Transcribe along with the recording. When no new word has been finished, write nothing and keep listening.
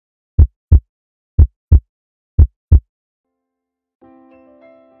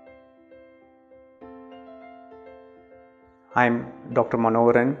I'm Dr.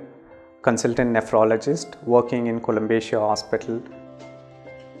 Manoharan, consultant nephrologist working in Columbia Hospital.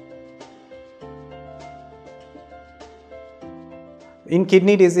 In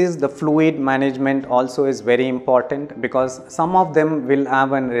kidney disease, the fluid management also is very important because some of them will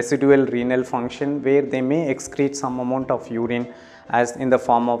have a residual renal function where they may excrete some amount of urine as in the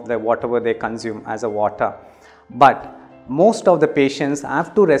form of the whatever they consume as a water. But most of the patients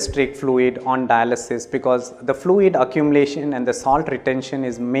have to restrict fluid on dialysis because the fluid accumulation and the salt retention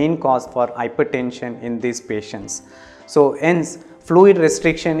is main cause for hypertension in these patients. So hence fluid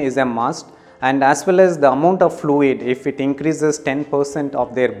restriction is a must, and as well as the amount of fluid, if it increases 10%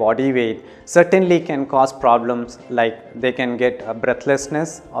 of their body weight, certainly can cause problems like they can get a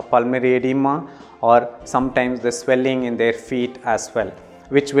breathlessness or pulmonary edema, or sometimes the swelling in their feet as well,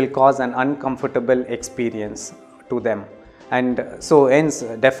 which will cause an uncomfortable experience to them. And so hence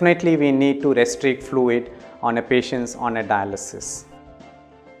definitely we need to restrict fluid on a patients on a dialysis.